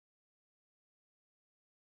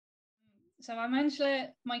So I'm Angela.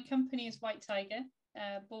 My company is White Tiger,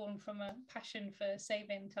 born from a passion for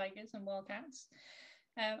saving tigers and wildcats.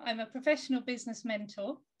 I'm a professional business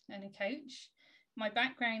mentor and a coach. My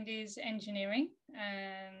background is engineering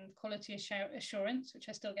and quality assurance, which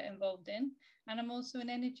I still get involved in. And I'm also an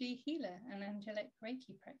energy healer and angelic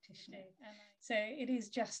Reiki practitioner. So it is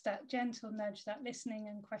just that gentle nudge, that listening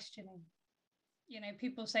and questioning. You know,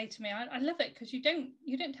 people say to me, I love it because you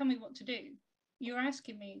don't tell me what to do. You're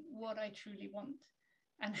asking me what I truly want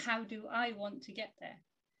and how do I want to get there.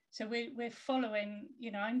 So we're following,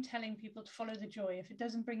 you know, I'm telling people to follow the joy. If it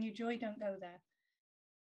doesn't bring you joy, don't go there.